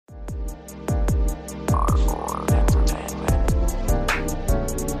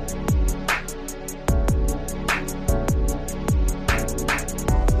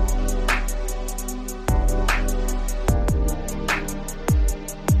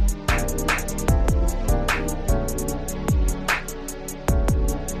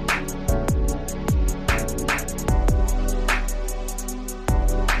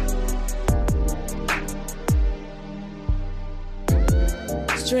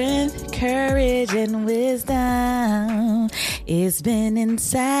strength, courage, and wisdom. It's been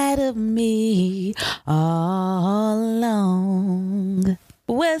inside of me all along.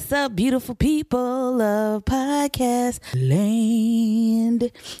 What's up, beautiful people of podcast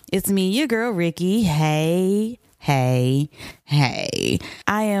land? It's me, your girl, Ricky. Hey. I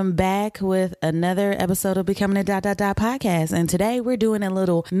am back with another episode of Becoming a podcast. And today we're doing a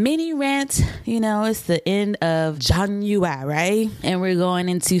little mini rant. You know, it's the end of January and we're going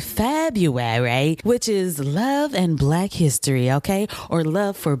into February, which is love and Black history, okay? Or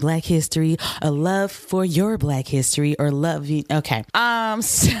love for Black history, a love for your Black history, or love you. Okay.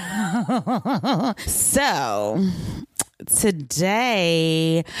 So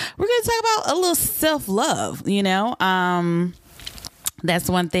today we're going to talk about a little self-love, you know. That's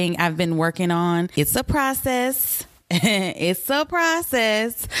one thing I've been working on. It's a process. It's a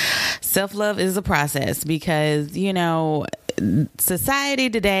process. Self-love is a process because, you know,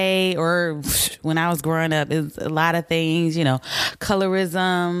 society today, or when I was growing up, is a lot of things, you know,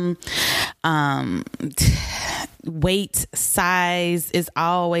 colorism, weight, size is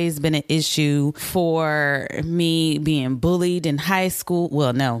always been an issue for me. Being bullied in high school,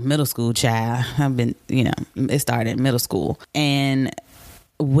 well, no, middle school, child. I've been, you know, it started in middle school. And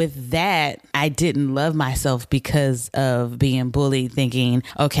with that, I didn't love myself because of being bullied, thinking,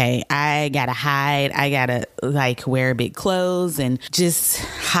 okay, I gotta hide. I gotta like wear big clothes and just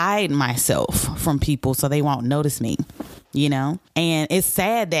hide myself from people so they won't notice me. You know, and it's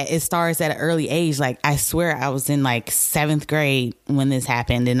sad that it starts at an early age. Like, I swear I was in like 7th grade when this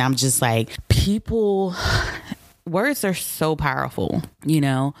happened. And I'm just like, words are so powerful, you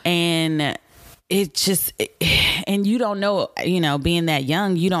know, and it just, and you don't know, you know, being that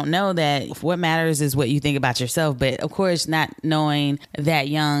young, you don't know that what matters is what you think about yourself. But of course, not knowing that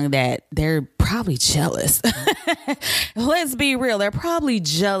young that they're probably jealous. Let's be real. They're probably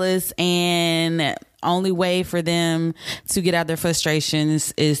jealous, and only way for them to get out their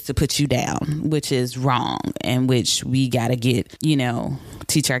frustrations is to put you down, which is wrong, and which we got to get, you know,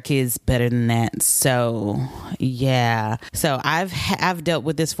 teach our kids better than that. So yeah. So I've dealt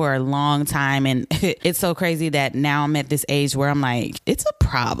with this for a long time, and it's so crazy that now I'm at this age where I'm like, it's a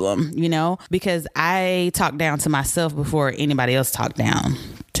problem, you know, because I talk down to myself before anybody else talk down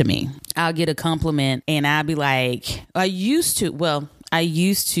to me. I'll get a compliment and I'll be like, I used to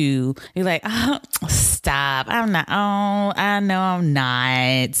be like, oh, stop. I'm not. Oh, I know I'm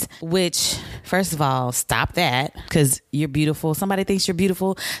not. Which, first of all, stop that, because you're beautiful. Somebody thinks you're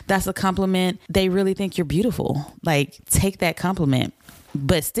beautiful. That's a compliment. They really think you're beautiful. Like, take that compliment.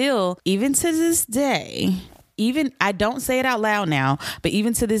 But still, even to this day, I don't say it out loud now, but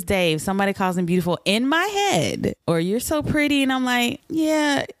even to this day, if somebody calls me beautiful in my head, or you're so pretty, and I'm like,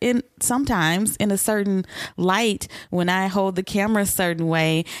 yeah, and sometimes in a certain light, when I hold the camera a certain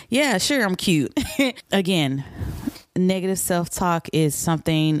way, yeah, sure, I'm cute. Again, negative self-talk is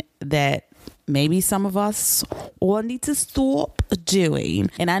something that maybe some of us all need to stop doing.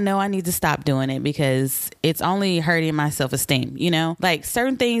 And I know I need to stop doing it because it's only hurting my self-esteem, you know? Like,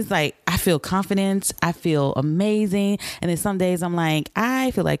 certain things, like, I feel confident, I feel amazing. And then some days I'm like,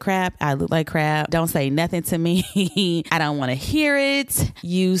 I feel like crap, I look like crap, don't say nothing to me. I don't want to hear it.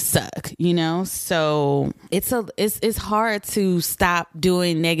 You suck, you know? So it's hard to stop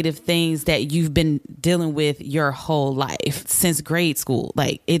doing negative things that you've been dealing with your whole life since grade school.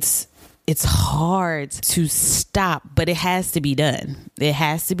 Like, it's hard to stop, but it has to be done. It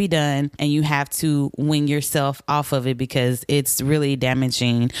has to be done, and you have to wing yourself off of it because it's really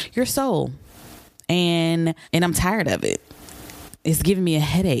damaging your soul. And I'm tired of it. It's giving me a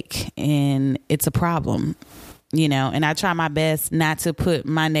headache, and it's a problem. You know, and I try my best not to put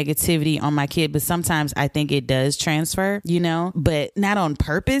my negativity on my kid, but sometimes I think it does transfer, you know, but not on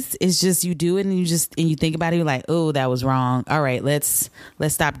purpose. It's just you do it and you think about it, you're like, oh, that was wrong. All right, let's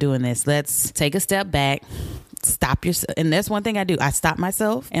stop doing this. Let's take a step back. Stop yourself. And that's one thing I do. I stop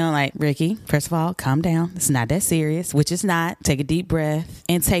myself and I'm like, Ricky, first of all, calm down. It's not that serious, which it's not. Take a deep breath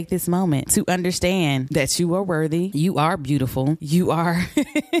and take this moment to understand that you are worthy. You are beautiful. You are,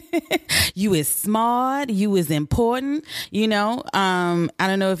 you is smart. You is important. You know, I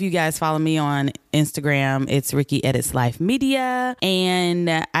don't know if you guys follow me on Instagram. It's Ricky Edits Life Media.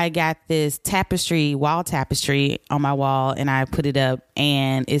 And I got this wall tapestry on my wall, and I put it up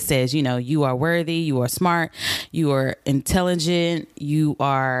and it says, you know, you are worthy. You are smart. You are intelligent. You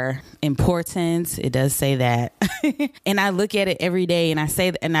are important. It does say that. And I look at it every day and I say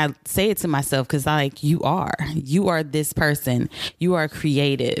it to myself because you are this person. You are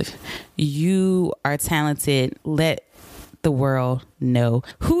creative. You are talented. Let the world know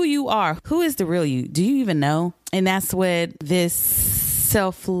who you are. Who is the real you? Do you even know? And that's what this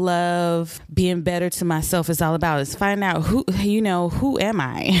self-love, being better to myself is all about, is finding out who am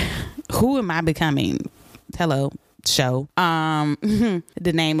I? Who am I becoming? Hello, show. The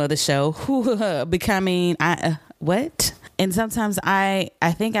name of the show, who becoming, what? And sometimes I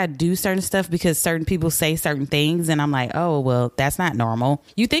think I do certain stuff because certain people say certain things and I'm like, oh, well, that's not normal.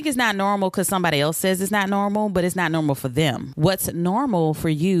 You think it's not normal because somebody else says it's not normal, but it's not normal for them. What's normal for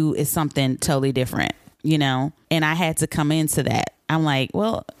you is something totally different, And I had to come into that. I'm like,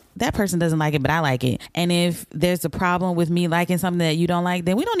 well, that person doesn't like it, but I like it. And if there's a problem with me liking something that you don't like,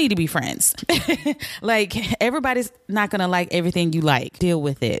 then we don't need to be friends. Like, everybody's not going to like everything you like. Deal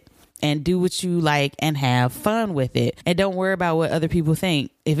with it. And do what you like and have fun with it. And don't worry about what other people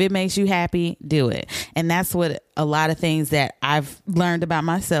think. If it makes you happy, do it. And that's what a lot of things that I've learned about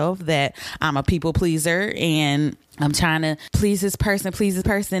myself, that I'm a people pleaser and I'm trying to please this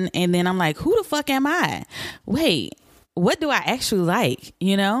person. And then I'm like, who the fuck am I? Wait, what do I actually like?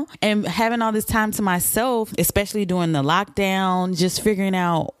 And having all this time to myself, especially during the lockdown, just figuring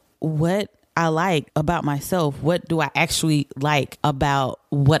out what I like about myself. What do I actually like about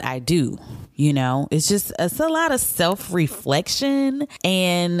what I do? It's a lot of self-reflection,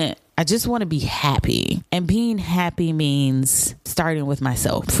 and I just want to be happy. And being happy means starting with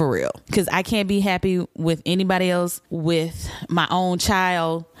myself, for real. Because I can't be happy with anybody else, with my own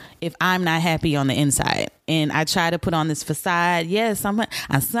child, if I'm not happy on the inside. And I try to put on this facade. Yes, I'm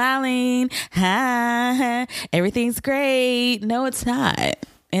smiling. Ha, everything's great. No, it's not.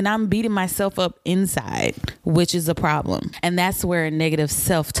 And I'm beating myself up inside, which is a problem. And that's where negative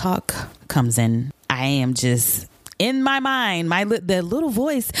self-talk comes in. I am just in my mind, the little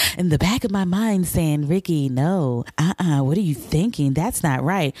voice in the back of my mind saying, Ricky, no, what are you thinking? That's not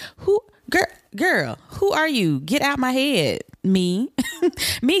right. Girl, who are you? Get out my head. Me,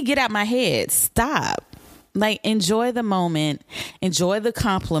 get out my head. Stop. Like, enjoy the moment, enjoy the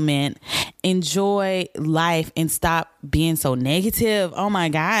compliment, enjoy life, and stop being so negative. Oh my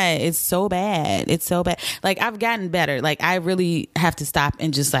God, it's so bad. It's so bad. Like, I've gotten better. Like, I really have to stop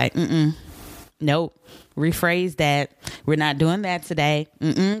and just like, nope, rephrase that. We're not doing that today.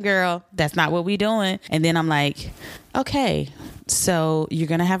 Girl, that's not what we doing. And then I'm like, okay, so you're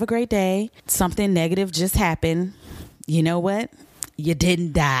going to have a great day. Something negative just happened. You know what? You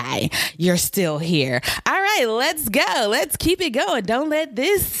didn't die. You're still here. All right, let's go. Let's keep it going. Don't let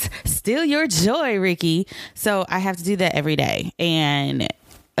this steal your joy, Ricky. So I have to do that every day. And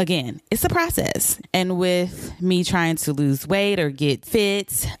again, it's a process. And with me trying to lose weight or get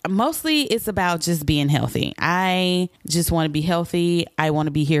fit, mostly it's about just being healthy. I just want to be healthy. I want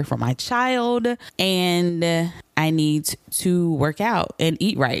to be here for my child. And I need to work out and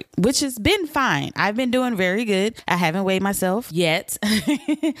eat right, which has been fine. I've been doing very good. I haven't weighed myself yet.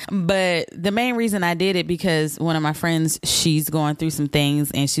 But the main reason I did it because one of my friends, she's going through some things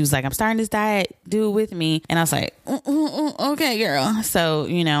and she was like, I'm starting this diet, do it with me. And I was like, okay, girl. So,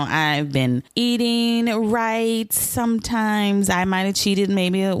 I've been eating right. Sometimes I might have cheated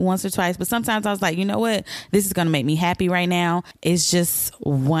maybe once or twice, but sometimes I was like, you know what? This is going to make me happy right now. It's just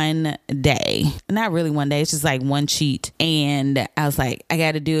one day, not really one day. It's just like one cheat. And I was like, I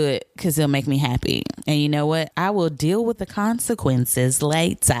got to do it because it'll make me happy. And you know what? I will deal with the consequences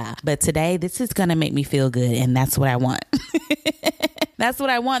later. But today, this is going to make me feel good. And that's what I want. That's what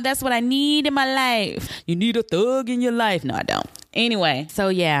I want. That's what I need in my life. You need a thug in your life. No, I don't. Anyway, so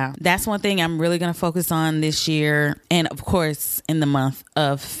yeah, that's one thing I'm really going to focus on this year. And of course, in the month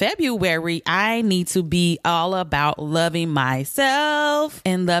of February, I need to be all about loving myself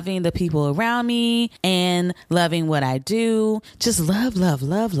and loving the people around me and loving what I do. Just love, love,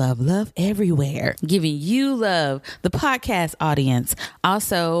 love, love, love everywhere. Giving you love, the podcast audience.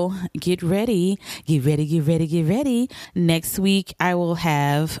 Also, get ready. Next week, I will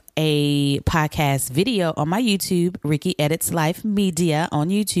have a podcast video on my YouTube, Ricky Edits Life Media on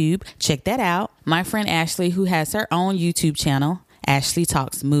YouTube. Check that out. My friend Ashley, who has her own YouTube channel, Ashley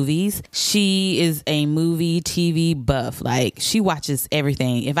Talks Movies. She is a movie TV buff. Like, she watches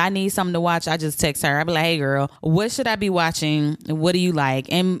everything. If I need something to watch, I just text her. I'll be like, hey girl, what should I be watching? What do you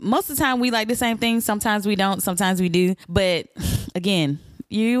like? And most of the time we like the same thing. Sometimes we don't. Sometimes we do. But again,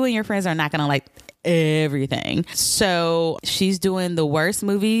 you and your friends are not going to like everything. So she's doing the worst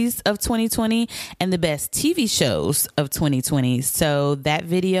movies of 2020 and the best TV shows of 2020. So that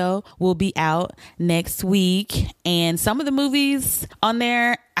video will be out next week. And some of the movies on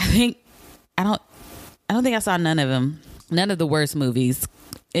there, I don't think I saw none of them. None of the worst movies.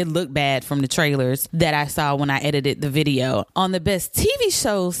 it looked bad from the trailers that I saw when I edited the video. On the best TV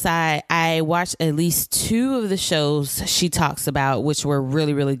show side, I watched at least 2 of the shows she talks about, which were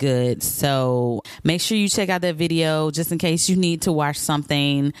really, really good. So make sure you check out that video just in case you need to watch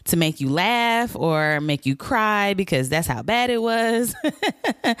something to make you laugh or make you cry because that's how bad it was,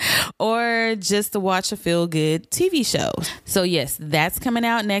 or just to watch a feel good TV show. So yes, that's coming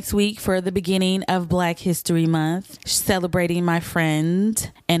out next week for the beginning of Black History Month, celebrating my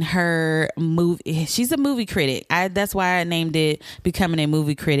friend and her movie. She's a movie critic. That's why I named it Becoming a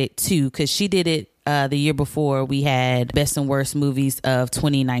Movie Critic too, because she did it the year before. We had best and worst movies of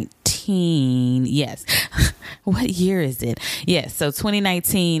 2019. Yes. What year is it? Yes. So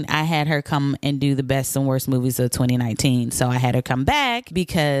 2019, I had her come and do the best and worst movies of 2019. So I had her come back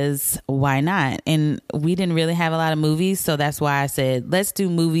because why not? And we didn't really have a lot of movies. So that's why I said, let's do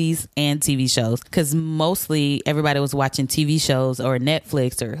movies and TV shows, because mostly everybody was watching TV shows or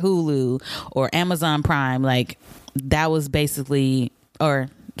Netflix or Hulu or Amazon Prime. Like that was basically, or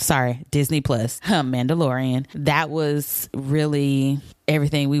sorry, Disney Plus, Mandalorian. That was really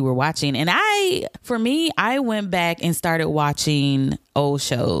everything we were watching. And I went back and started watching old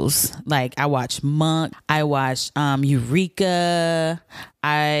shows. Like I watched Monk. I watched Eureka.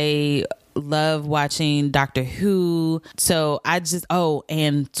 I love watching Doctor Who. So I just,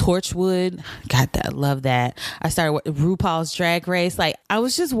 and Torchwood. God, I love that. I started with RuPaul's Drag Race. Like I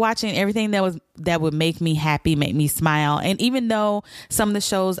was just watching everything that would make me happy, make me smile. And even though some of the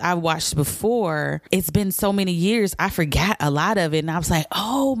shows I watched before, it's been so many years, I forgot a lot of it. And I was like,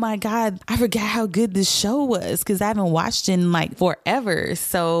 oh my God, I forgot how good this show was because I haven't watched in like forever.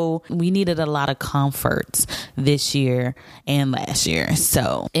 So we needed a lot of comforts this year and last year.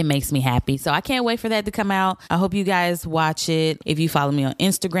 So it makes me happy. So I can't wait for that to come out. I hope you guys watch it. If you follow me on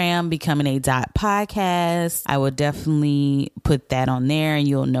Instagram, becoming_a.podcast, I will definitely put that on there and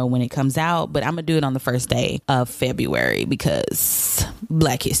you'll know when it comes out. But I'm going to do it on the first day of February because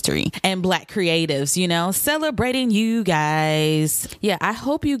Black history and Black creatives, celebrating you guys. Yeah, I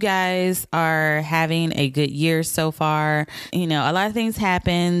hope you guys are having a good year so far. A lot of things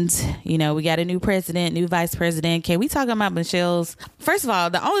happened. We got a new president, new vice president. Can we talk about Michelle's? First of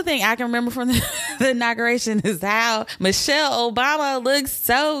all, the only thing I can remember from the inauguration is how Michelle Obama looks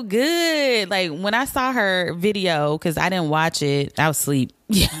so good. Like when I saw her video, because I didn't watch it, I was asleep.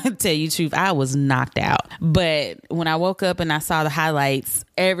 Yeah, to tell you the truth, I was knocked out. But when I woke up and I saw the highlights,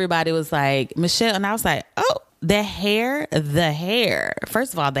 everybody was like, Michelle. And I was like, oh, the hair.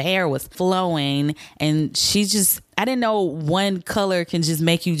 First of all, the hair was flowing and I didn't know one color can just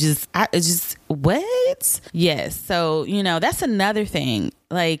make you what? Yes. So, that's another thing.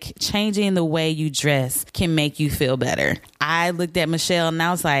 Like changing the way you dress can make you feel better. I looked at Michelle and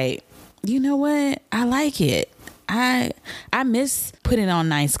I was like, you know what? I like it. I miss putting on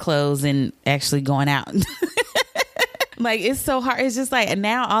nice clothes and actually going out. Like it's so hard. It's just like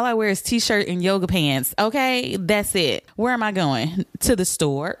now all I wear is t-shirt and yoga pants. Okay, that's it. Where am I going? To the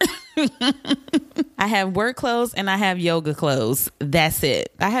store. I have work clothes and I have yoga clothes. That's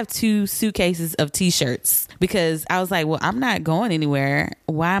it. I have 2 suitcases of t-shirts because I was like, well, I'm not going anywhere.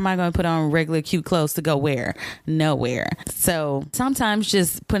 Why am I going to put on regular cute clothes to go where? Nowhere. So sometimes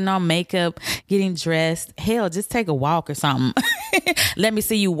just putting on makeup, getting dressed, hell, just take a walk or something. Let me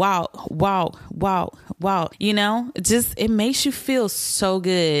see you walk. It makes you feel so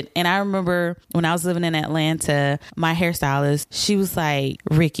good. And I remember when I was living in Atlanta, my hairstylist, she was like,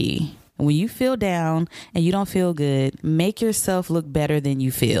 Ricky, when you feel down and you don't feel good, make yourself look better than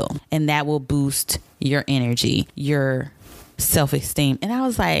you feel. And that will boost your energy, your self-esteem. And I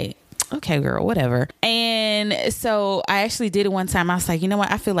was like, okay, girl, whatever. And so I actually did it one time. I was like, you know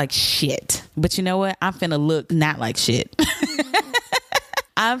what? I feel like shit. But you know what? I'm finna look not like shit.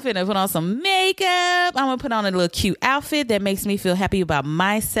 I'm finna put on some makeup. I'm gonna put on a little cute outfit that makes me feel happy about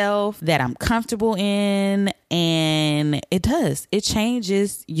myself, that I'm comfortable in. And it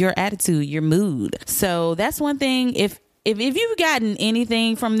changes your attitude, your mood. So that's one thing. If you've gotten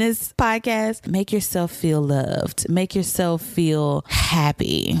anything from this podcast, make yourself feel loved, make yourself feel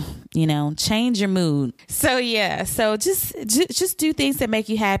happy, change your mood. So yeah, so just do things that make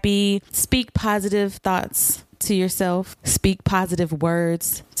you happy. Speak positive thoughts to yourself, speak positive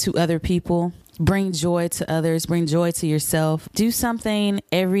words to other people, bring joy to others, bring joy to yourself. Do something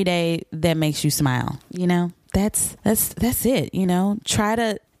every day that makes you smile. That's it. Try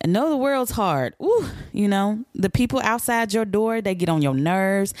to know the world's hard. Ooh, the people outside your door, they get on your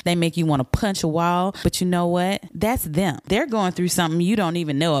nerves. They make you want to punch a wall. But you know what? That's them. They're going through something you don't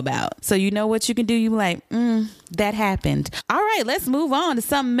even know about. So you know what you can do? You like, that happened. All right, let's move on to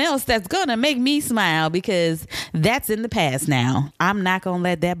something else that's gonna make me smile, because that's in the past now. I'm not gonna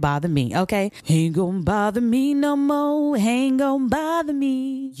let that bother me, okay? Ain't gonna bother me no more. Ain't gonna bother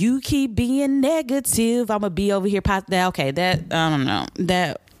me. You keep being negative. I'm gonna be over here. Okay, that, I don't know.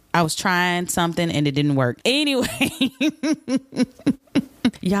 That I was trying something and it didn't work. Anyway.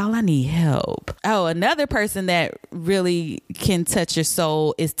 Y'all, I need help. Oh, another person that really can touch your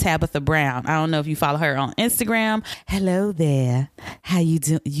soul is Tabitha Brown. I don't know if you follow her on Instagram. Hello there. How you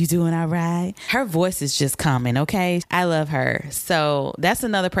doing all right? Her voice is just coming, okay? I love her. So that's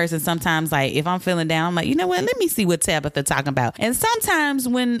another person sometimes, like, if I'm feeling down, I'm like, you know what? Let me see what Tabitha talking about. And sometimes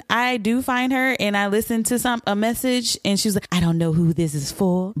when I do find her and I listen to a message and she's like, I don't know who this is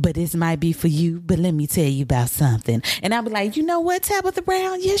for, but this might be for you, but let me tell you about something. And I'll be like, you know what, Tabitha Brown?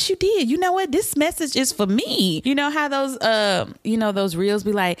 Yes, you did. You know what? This message is for me. You know how those, those reels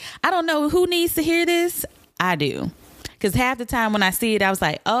be like, I don't know who needs to hear this. I do. Because half the time when I see it, I was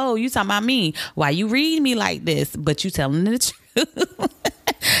like, oh, you talking about me. Why you read me like this? But you telling the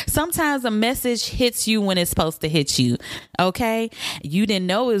truth. Sometimes a message hits you when it's supposed to hit you. Okay. You didn't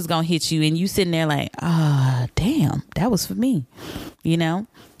know it was going to hit you. And you sitting there like, oh, damn, that was for me. You know?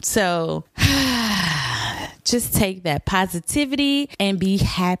 So just take that positivity and be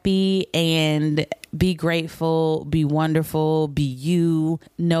happy and be grateful, be wonderful, be you,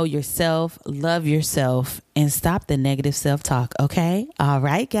 know yourself, love yourself, and stop the negative self-talk, okay? All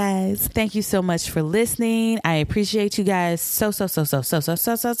right, guys. Thank you so much for listening. I appreciate you guys so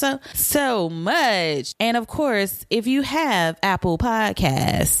much. And of course, if you have Apple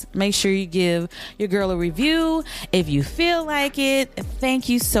Podcasts, make sure you give your girl a review if you feel like it. Thank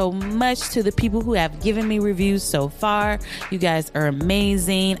you so much to the people who have given me reviews so far. You guys are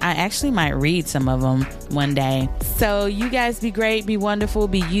amazing. I actually might read some of them one day. So you guys be great, be wonderful,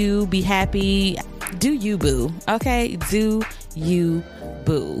 be you, be happy. Do you, boo. Okay? Do you,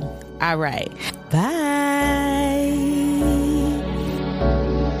 boo. All right. Bye.